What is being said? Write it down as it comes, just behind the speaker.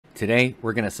Today,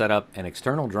 we're going to set up an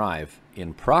external drive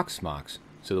in Proxmox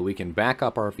so that we can back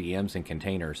up our VMs and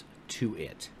containers to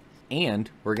it. And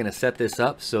we're going to set this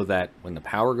up so that when the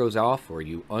power goes off or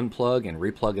you unplug and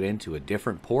replug it into a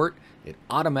different port, it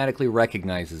automatically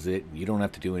recognizes it. You don't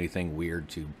have to do anything weird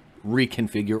to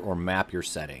reconfigure or map your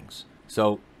settings.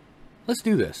 So let's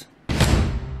do this.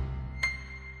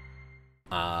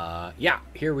 Yeah,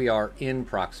 here we are in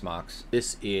Proxmox.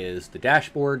 This is the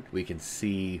dashboard. We can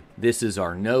see this is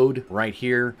our node right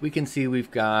here. We can see we've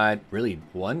got really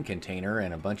one container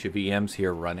and a bunch of VMs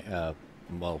here running,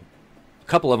 well, a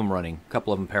couple of them running, a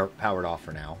couple of them powered off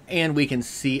for now. And we can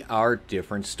see our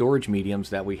different storage mediums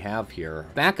that we have here.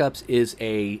 Backups is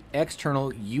a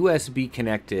external USB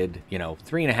connected,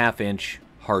 3.5-inch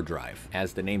hard drive.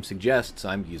 As the name suggests,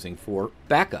 I'm using for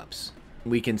backups.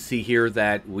 We can see here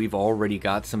that we've already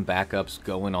got some backups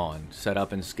going on, set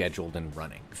up and scheduled and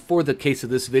running. For the case of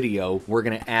this video, we're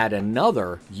going to add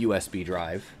another USB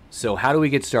drive. So how do we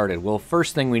get started? Well,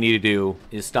 first thing we need to do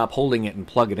is stop holding it and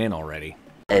plug it in already.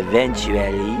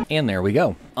 Eventually. And there we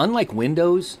go. Unlike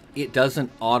Windows, it doesn't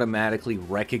automatically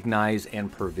recognize and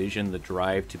provision the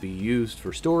drive to be used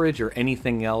for storage or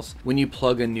anything else when you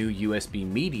plug a new USB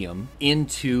medium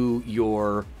into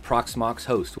your Proxmox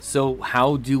host. So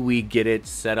how do we get it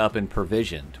set up and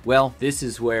provisioned? Well, this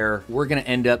is where we're going to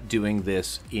end up doing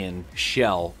this in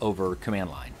shell over command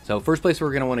line. So first place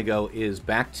we're going to want to go is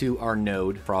back to our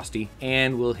node, Frosty,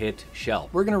 and we'll hit shell.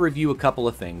 We're going to review a couple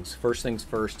of things. First things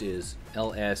first is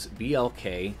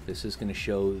lsblk. This is going to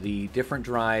show the different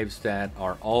drives that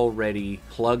are already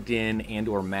plugged in and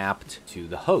or mapped to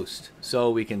the host.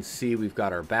 So we can see we've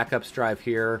got our backups drive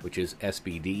here, which is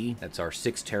SBD. That's our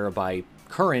 6 terabyte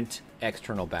current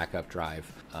external backup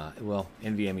drive. Well,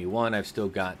 NVMe 1, I've still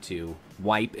got to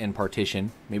wipe and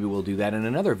partition. Maybe we'll do that in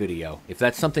another video. If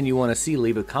that's something you want to see,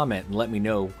 leave a comment and let me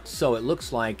know. So it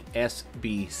looks like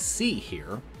SBC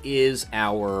here is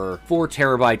our 4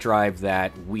 terabyte drive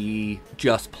that we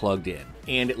just plugged in.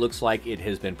 And it looks like it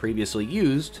has been previously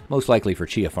used, most likely for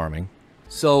chia farming.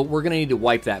 So we're going to need to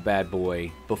wipe that bad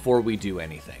boy before we do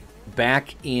anything.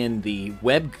 Back in the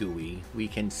web GUI, we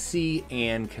can see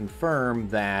and confirm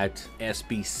that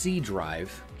SBC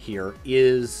drive here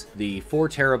is the 4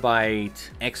 terabyte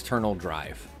external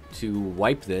drive. To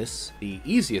wipe this, the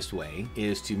easiest way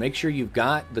is to make sure you've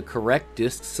got the correct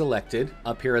disk selected.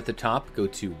 Up here at the top, go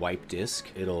to wipe disk.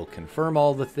 It'll confirm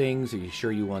all the things. Are you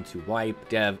sure you want to wipe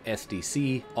dev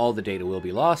SDC? All the data will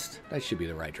be lost. That should be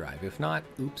the right drive. If not,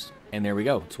 oops. And there we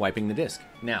go, it's wiping the disk.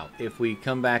 Now, if we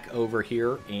come back over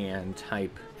here and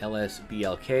type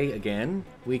lsblk again,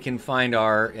 we can find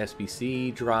our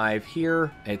SBC drive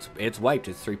here. It's wiped,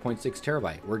 it's 3.6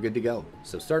 terabyte. We're good to go.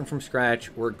 So starting from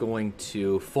scratch, we're going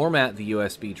to format the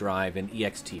USB drive in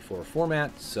ext4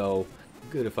 format. So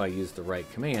good if I use the right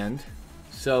command.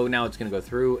 So now it's gonna go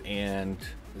through and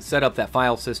set up that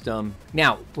file system.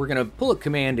 Now, we're gonna pull a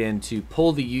command in to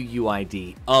pull the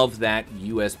UUID of that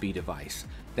USB device.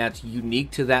 That's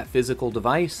unique to that physical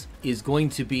device is going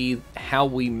to be how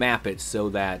we map it so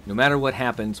that no matter what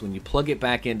happens, when you plug it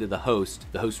back into the host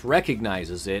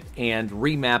recognizes it and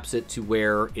remaps it to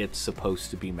where it's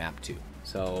supposed to be mapped to.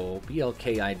 So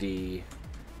blkid-0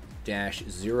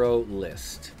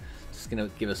 list. It's going to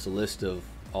give us a list of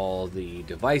all the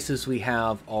devices we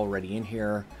have already in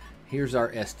here. Here's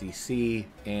our SDC,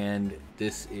 and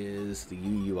this is the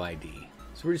UUID.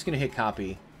 So we're just going to hit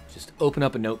copy. Just open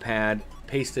up a notepad,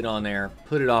 paste it on there,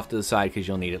 put it off to the side because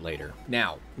you'll need it later.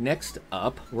 Now, next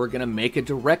up, we're going to make a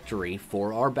directory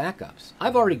for our backups.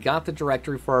 I've already got the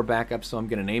directory for our backups, so I'm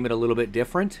going to name it a little bit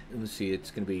different. Let's see,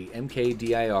 it's going to be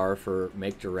mkdir for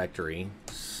make directory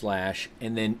 /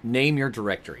 and then name your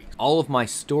directory. All of my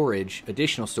storage,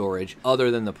 additional storage,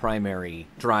 other than the primary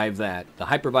drive that the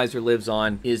hypervisor lives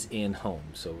on, is in home.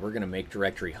 So we're going to make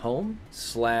directory home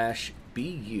 /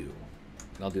 bu.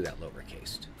 I'll do that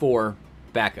lowercase for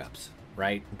backups,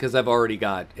 right? Because I've already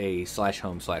got a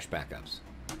 /home/backups.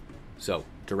 So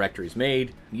directory's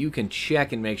made. You can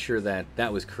check and make sure that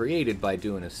that was created by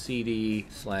doing a cd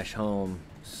 /home/bu,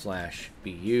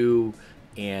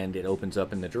 and it opens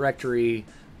up in the directory.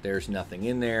 There's nothing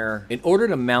in there. In order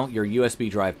to mount your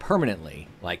USB drive permanently,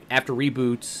 like after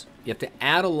reboots, you have to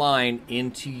add a line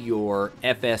into your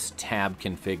FSTAB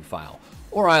config file.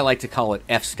 Or I like to call it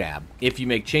FSTAB. If you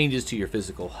make changes to your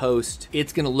physical host,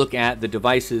 it's going to look at the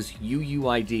device's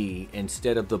UUID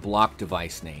instead of the block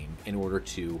device name in order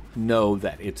to know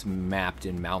that it's mapped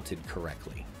and mounted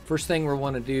correctly. first thing we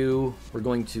want to do, we're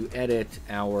going to edit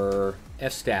our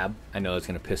FSTAB. I know it's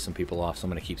going to piss some people off, so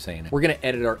I'm going to keep saying it. We're going to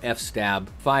edit our FSTAB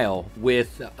file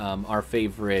with our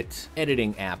favorite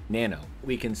editing app, Nano.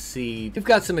 We can see we've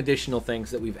got some additional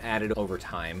things that we've added over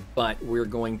time, but we're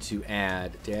going to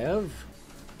add dev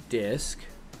disk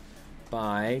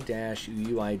by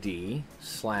 -UUID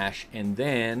 / and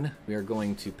then we are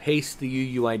going to paste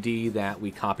the UUID that we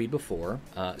copied before,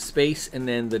 space, and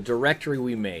then the directory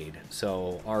we made.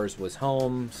 So ours was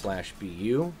home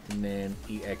 /bu, and then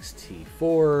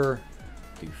ext4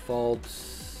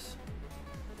 defaults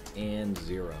and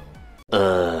 0.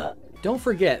 Don't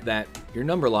forget that your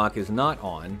number lock is not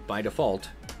on by default,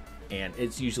 and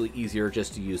it's usually easier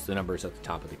just to use the numbers at the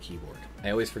top of the keyboard. I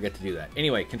always forget to do that.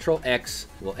 Anyway, Control X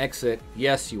will exit.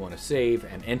 Yes, you want to save,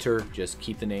 and Enter. Just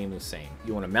keep the name the same.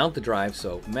 You want to mount the drive,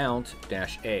 so Mount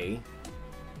 -A.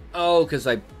 Oh, because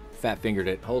I fat fingered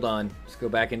it. Hold on. Let's go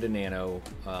back into Nano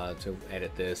to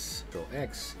edit this. Control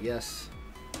X, yes.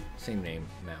 Same name,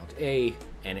 Mount A,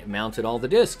 and it mounted all the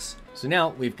disks. So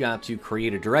now we've got to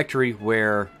create a directory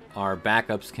where our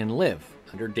backups can live.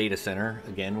 Under Data Center,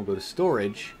 again, we'll go to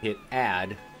Storage, hit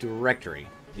Add Directory.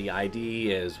 The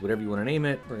ID is whatever you want to name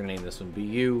it. We're going to name this one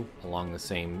BU along the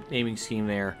same naming scheme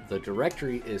there. The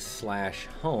directory is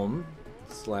 /home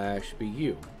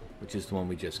 /BU, which is the one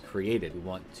we just created. We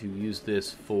want to use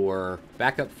this for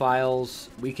backup files.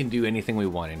 We can do anything we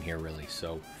want in here, really.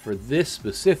 So for this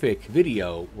specific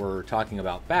video, we're talking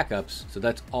about backups. So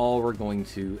that's all we're going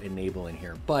to enable in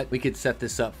here. But we could set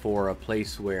this up for a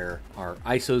place where our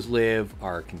ISOs live,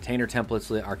 our container templates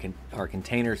live, our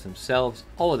containers themselves,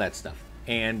 all of that stuff.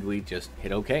 And we just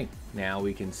hit OK. Now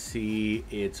we can see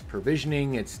it's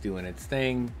provisioning, it's doing its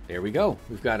thing. There we go.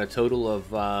 We've got a total of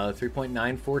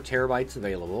 3.94 terabytes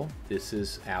available. This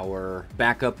is our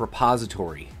backup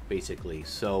repository, basically.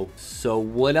 So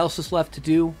what else is left to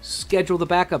do? Schedule the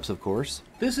backups, of course.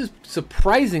 This is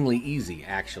surprisingly easy,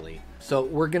 actually. So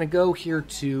we're going to go here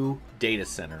to Data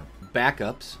Center,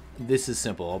 Backups. This is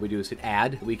simple. All we do is hit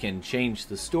add. We can change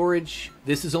the storage.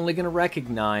 This is only going to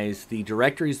recognize the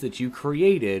directories that you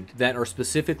created that are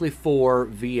specifically for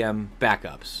VM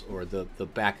backups or the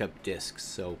backup disks.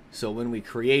 So when we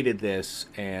created this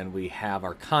and we have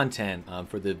our content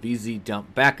for the VZ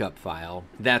dump backup file,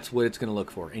 that's what it's going to look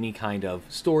for. Any kind of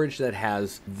storage that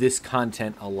has this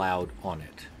content allowed on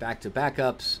it. Back to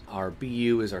backups. Our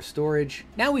BU is our storage.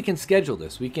 Now we can schedule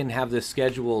this. We can have this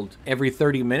scheduled every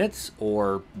 30 minutes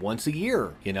or once a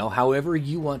year, you know, however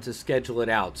you want to schedule it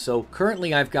out. So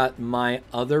currently I've got my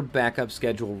other backup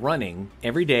schedule running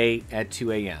every day at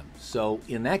 2 a.m. So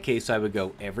in that case, I would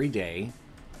go every day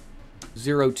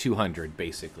 0200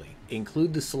 basically.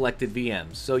 Include the selected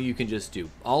VMs. So you can just do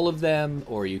all of them,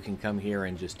 or you can come here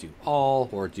and just do all,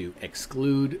 or do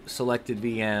exclude selected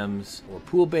VMs, or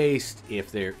pool based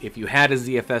if you had a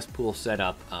ZFS pool set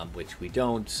up, which we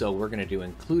don't. So we're going to do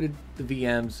included the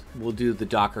VMs. We'll do the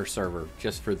Docker server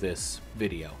just for this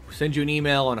video. Send you an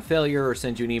email on a failure, or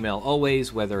send you an email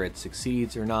always, whether it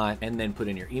succeeds or not, and then put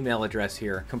in your email address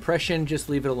here. Compression, just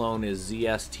leave it alone, is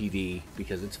ZSTD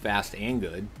because it's fast and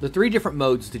good. The three different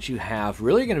modes that you have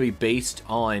really are going to be based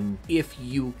on if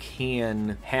you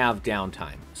can have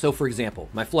downtime. So for example,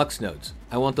 my Flux nodes,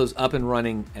 I want those up and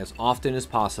running as often as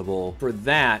possible. For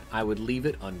that, I would leave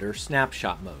it under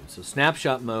snapshot mode. So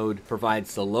snapshot mode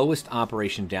provides the lowest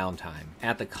operation downtime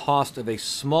at the cost of a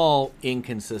small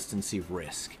inconsistency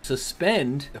risk.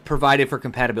 Suspend, provided for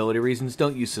compatibility reasons,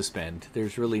 don't use suspend.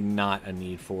 There's really not a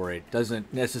need for it.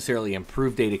 Doesn't necessarily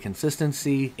improve data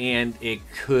consistency, and it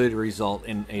could result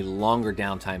in a longer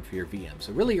downtime for your VM.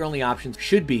 So really your only options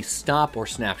should be stop or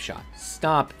snapshot.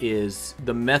 Stop is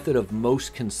the method of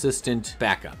most consistent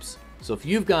backups. So if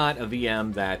you've got a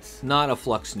VM that's not a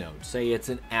Flux node, say it's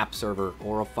an app server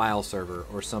or a file server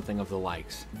or something of the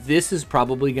likes, this is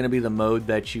probably going to be the mode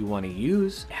that you want to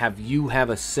use. You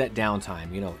have a set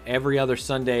downtime, you know, every other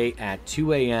Sunday at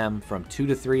 2 a.m. from 2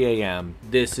 to 3 a.m.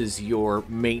 This is your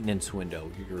maintenance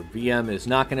window. Your VM is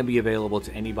not going to be available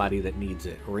to anybody that needs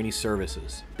it or any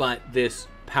services. But this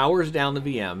powers down the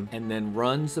VM and then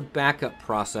runs the backup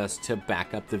process to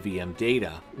back up the VM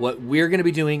data. What we're going to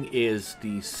be doing is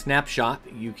the snapshot.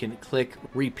 You can click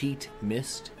repeat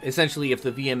missed. Essentially, if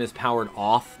the VM is powered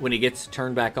off, when it gets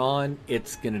turned back on,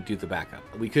 it's going to do the backup.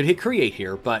 We could hit create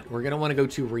here, but we're going to want to go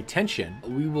to retention.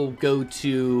 We will go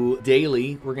to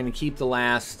daily. We're going to keep the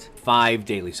last 5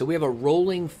 daily. So we have a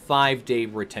rolling 5-day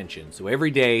retention. So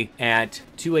every day at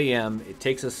 2 a.m., it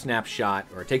takes a snapshot,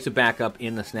 or it takes a backup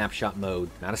in the snapshot mode,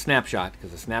 not a snapshot,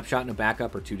 because a snapshot and a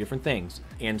backup are two different things,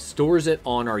 and stores it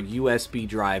on our USB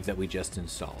drive that we just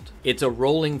installed. It's a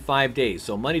rolling 5 days.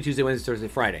 So Monday, Tuesday, Wednesday, Thursday,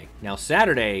 Friday. Now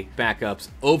Saturday backups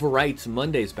overwrites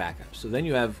Monday's backups. So then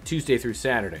you have Tuesday through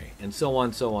Saturday, and so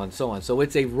on, so on, so on. So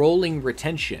it's a rolling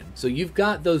retention. So you've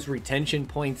got those retention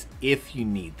points if you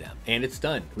need them. And it's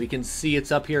done. We can see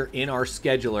it's up here in our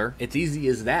scheduler. It's easy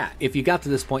as that. If you got to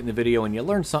this point in the video and you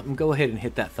learned something, go ahead and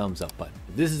hit that thumbs up button.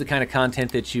 If this is the kind of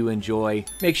content that you enjoy,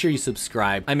 make sure you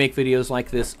subscribe. I make videos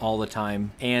like this all the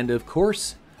time. And of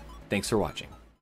course, thanks for watching.